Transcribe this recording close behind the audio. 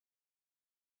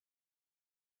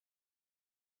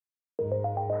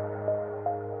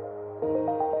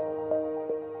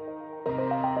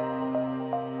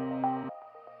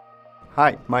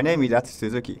Hi, my name is Atsushi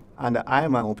Suzuki, and I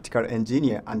am an optical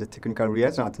engineer and technical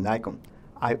liaison at Nikon.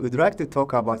 I would like to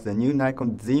talk about the new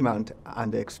Nikon Z mount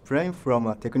and explain from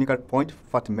a technical point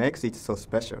what makes it so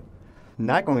special.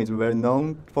 Nikon is well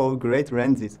known for great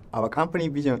lenses. Our company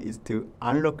vision is to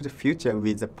unlock the future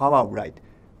with the power of light.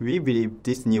 We believe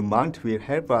this new mount will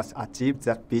help us achieve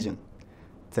that vision.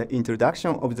 The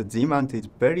introduction of the Z mount is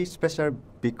very special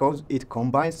because it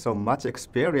combines so much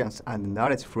experience and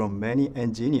knowledge from many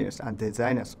engineers and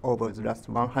designers over the last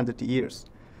 100 years.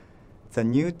 The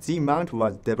new Z mount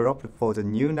was developed for the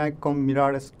new Nikon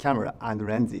mirrorless camera and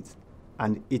lenses,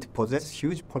 and it possesses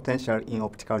huge potential in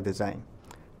optical design.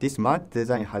 This mount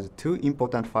design has two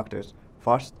important factors.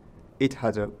 First, it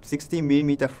has a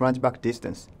 60mm flange back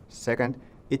distance. Second,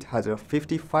 it has a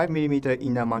 55mm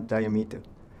inner mount diameter.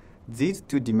 These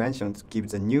two dimensions give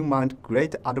the new mount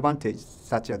great advantages,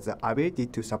 such as the ability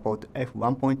to support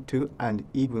f1.2 and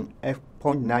even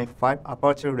f.95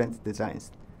 aperture lens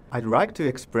designs. I'd like to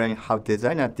explain how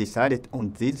designers decided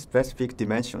on these specific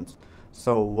dimensions.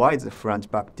 So why is the flange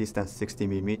back distance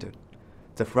 60mm?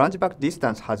 The flange back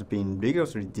distance has been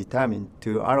rigorously determined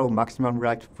to allow maximum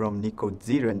light from Nikon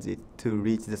Z lenses to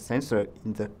reach the sensor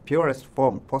in the purest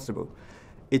form possible.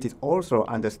 It is also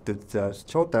understood the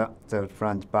shorter the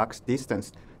flange back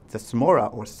distance, the smaller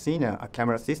or thinner a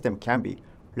camera system can be.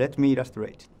 Let me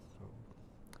illustrate.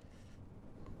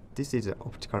 This is the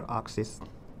optical axis.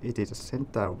 It is the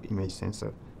center of image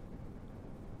sensor.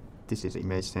 This is the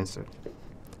image sensor.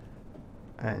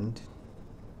 And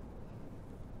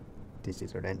this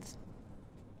is a lens.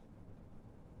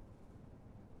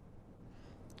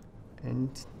 And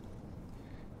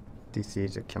this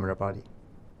is the camera body.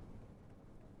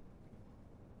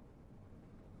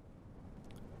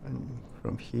 And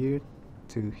from here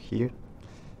to here,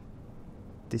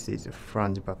 this is the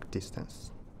flange back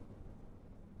distance.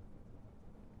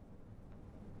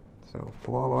 So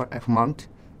for our F mount,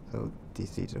 so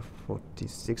this is a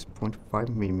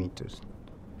 46.5mm.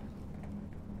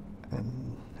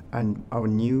 And our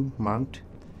new mount,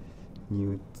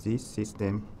 new Z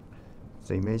system,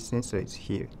 the image sensor is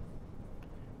here.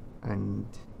 And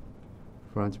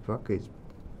flange back is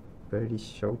very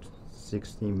short,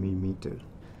 60mm.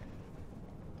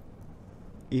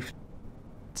 If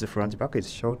the flange back is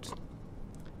short,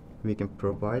 we can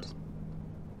provide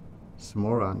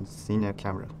smaller and thinner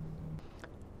camera.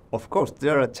 Of course,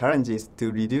 there are challenges to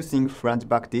reducing flange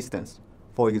back distance.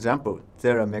 For example,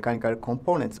 there are mechanical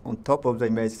components on top of the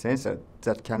image sensor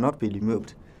that cannot be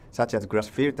removed, such as glass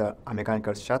filter, a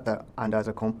mechanical shutter, and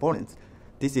other components.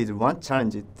 This is one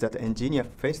challenge that engineers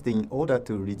faced in order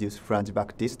to reduce flange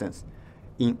back distance.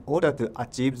 In order to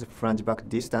achieve the flange back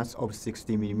distance of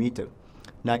 60mm,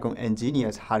 Nikon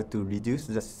engineers had to reduce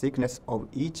the thickness of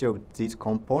each of these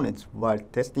components while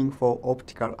testing for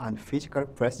optical and physical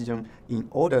precision in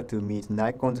order to meet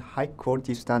Nikon's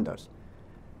high-quality standards.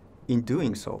 In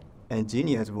doing so,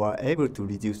 engineers were able to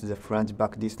reduce the flange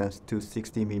back distance to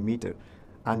 60mm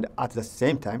and at the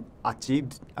same time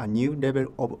achieved a new level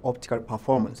of optical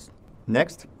performance.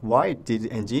 Next, why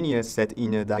did engineers set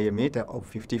in a diameter of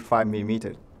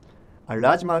 55mm? A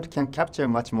large mount can capture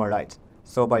much more light.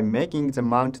 So by making the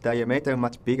mount diameter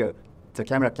much bigger, the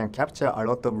camera can capture a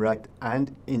lot of light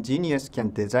and engineers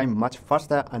can design much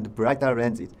faster and brighter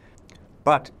lenses.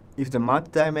 But if the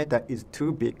mount diameter is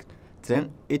too big,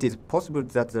 then it is possible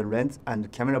that the lens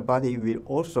and camera body will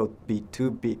also be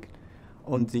too big.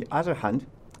 On the other hand,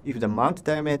 if the mount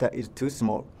diameter is too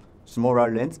small,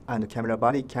 smaller lens and camera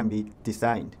body can be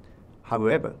designed.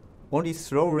 However, only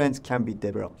slow lens can be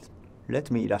developed.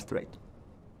 Let me illustrate.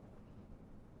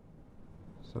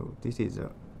 So this is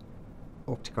the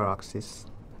optical axis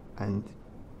and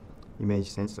image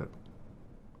sensor.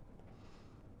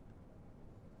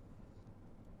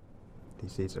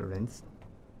 This is a lens.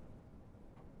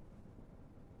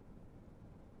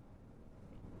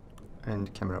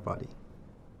 And camera body.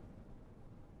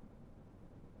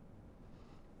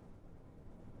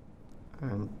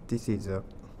 And this is a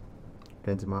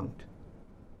lens mount.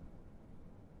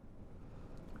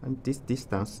 And this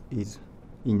distance is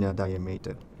inner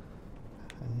diameter,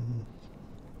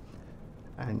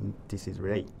 and this is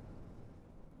ray.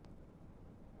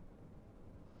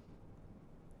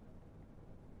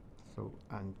 So,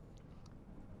 and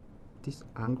this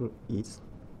angle is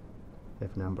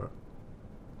F number.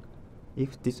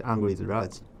 If this angle is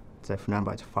large, the F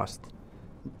number is fast,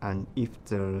 and if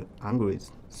the angle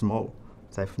is small,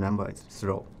 the F number is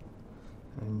slow.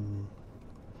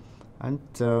 And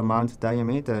the mount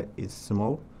diameter is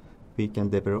small, we can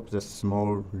develop the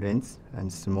small lens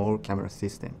and small camera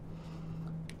system.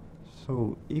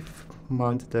 So if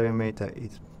mount diameter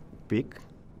is big,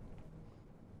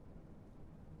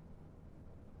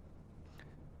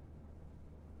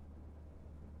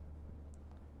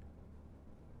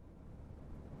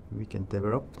 we can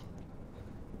develop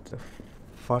the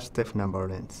first f number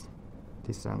lens.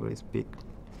 This angle is big,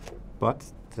 but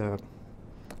the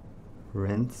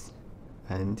lens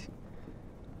and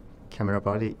camera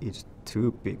body is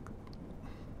too big.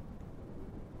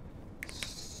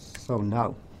 So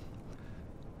now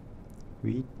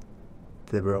we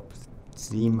develop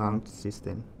Z mount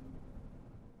system.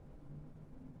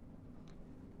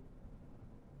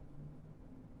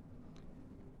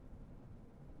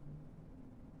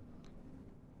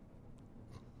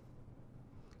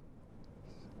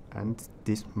 And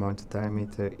this mount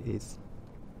diameter is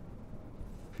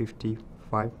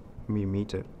 55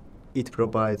 mm. It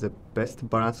provides the best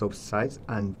balance of size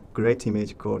and great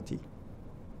image quality.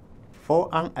 For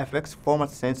an FX format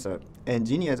sensor,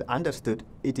 engineers understood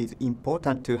it is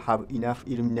important to have enough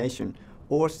illumination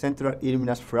or central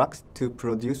luminous flux to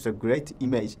produce a great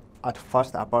image at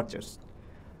fast apertures.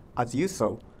 As you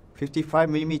saw, 55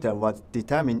 mm was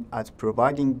determined as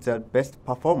providing the best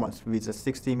performance with a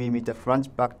 60 mm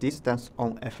flange back distance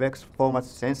on FX format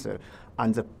sensor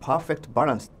and the perfect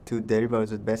balance to deliver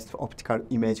the best optical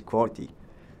image quality.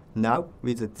 Now,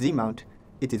 with the Z mount,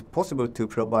 it is possible to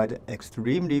provide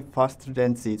extremely fast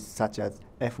lenses such as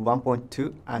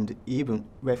f1.2 and even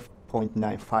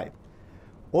f.95.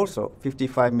 Also,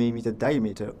 55 mm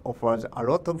diameter offers a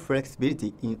lot of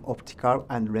flexibility in optical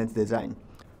and lens design.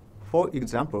 For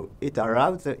example, it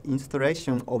allows the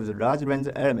installation of the large lens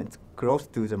elements close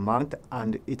to the mount,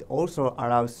 and it also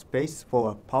allows space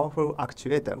for a powerful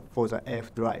actuator for the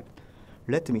AF drive.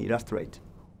 Let me illustrate.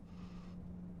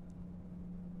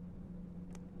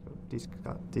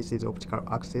 This is optical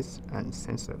axis and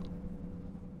sensor.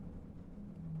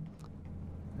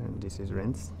 And this is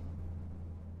lens.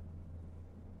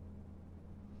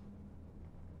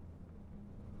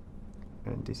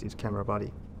 And this is camera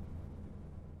body.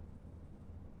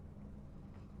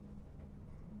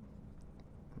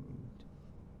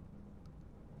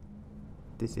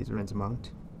 This is lens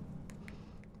mount.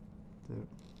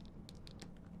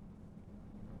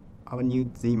 Our new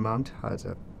Z mount has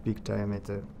a big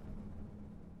diameter.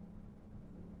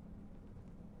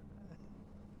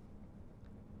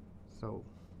 So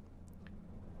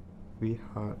we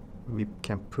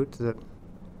can put the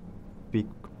big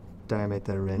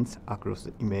diameter lens across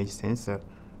the image sensor.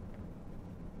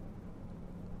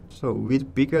 So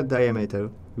with bigger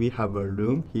diameter, we have a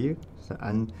room here,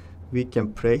 and we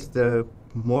can place the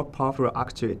more powerful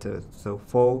actuator, so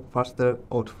for faster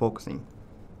autofocusing.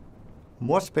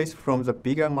 More space from the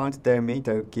bigger mount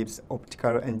diameter gives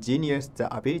optical engineers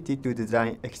the ability to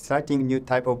design exciting new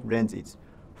type of lenses.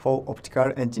 For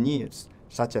optical engineers,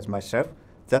 such as myself,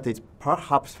 that is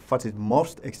perhaps what is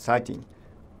most exciting.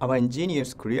 Our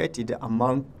engineers created a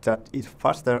mount that is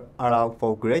faster, allows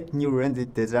for great new lens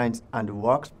designs, and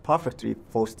works perfectly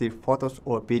for still photos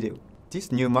or video.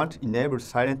 This new mount enables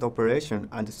silent operation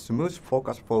and smooth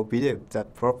focus for video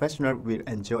that professionals will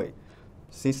enjoy.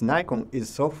 Since Nikon is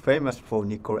so famous for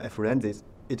nickel F lenses,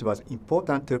 it was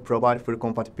important to provide full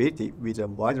compatibility with a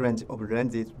wide range of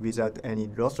lenses without any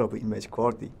loss of image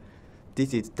quality.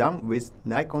 This is done with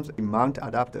Nikon's mount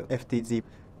adapter FTZ,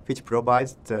 which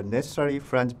provides the necessary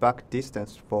flange back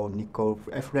distance for nickel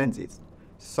F lenses.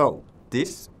 So,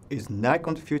 this is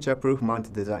Nikon's future-proof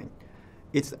mount design.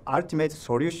 It's ultimate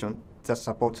solution that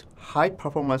supports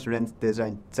high-performance lens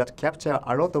design that capture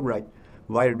a lot of light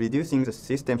while reducing the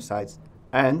system size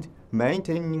and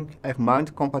maintaining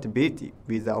F-mount compatibility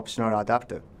with the optional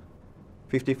adapter.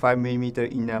 55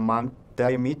 mm inner mount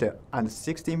diameter and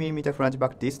 60 mm flange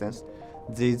back distance,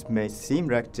 these may seem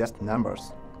like just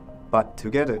numbers, but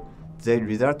together they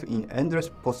result in endless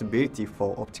possibility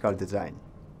for optical design.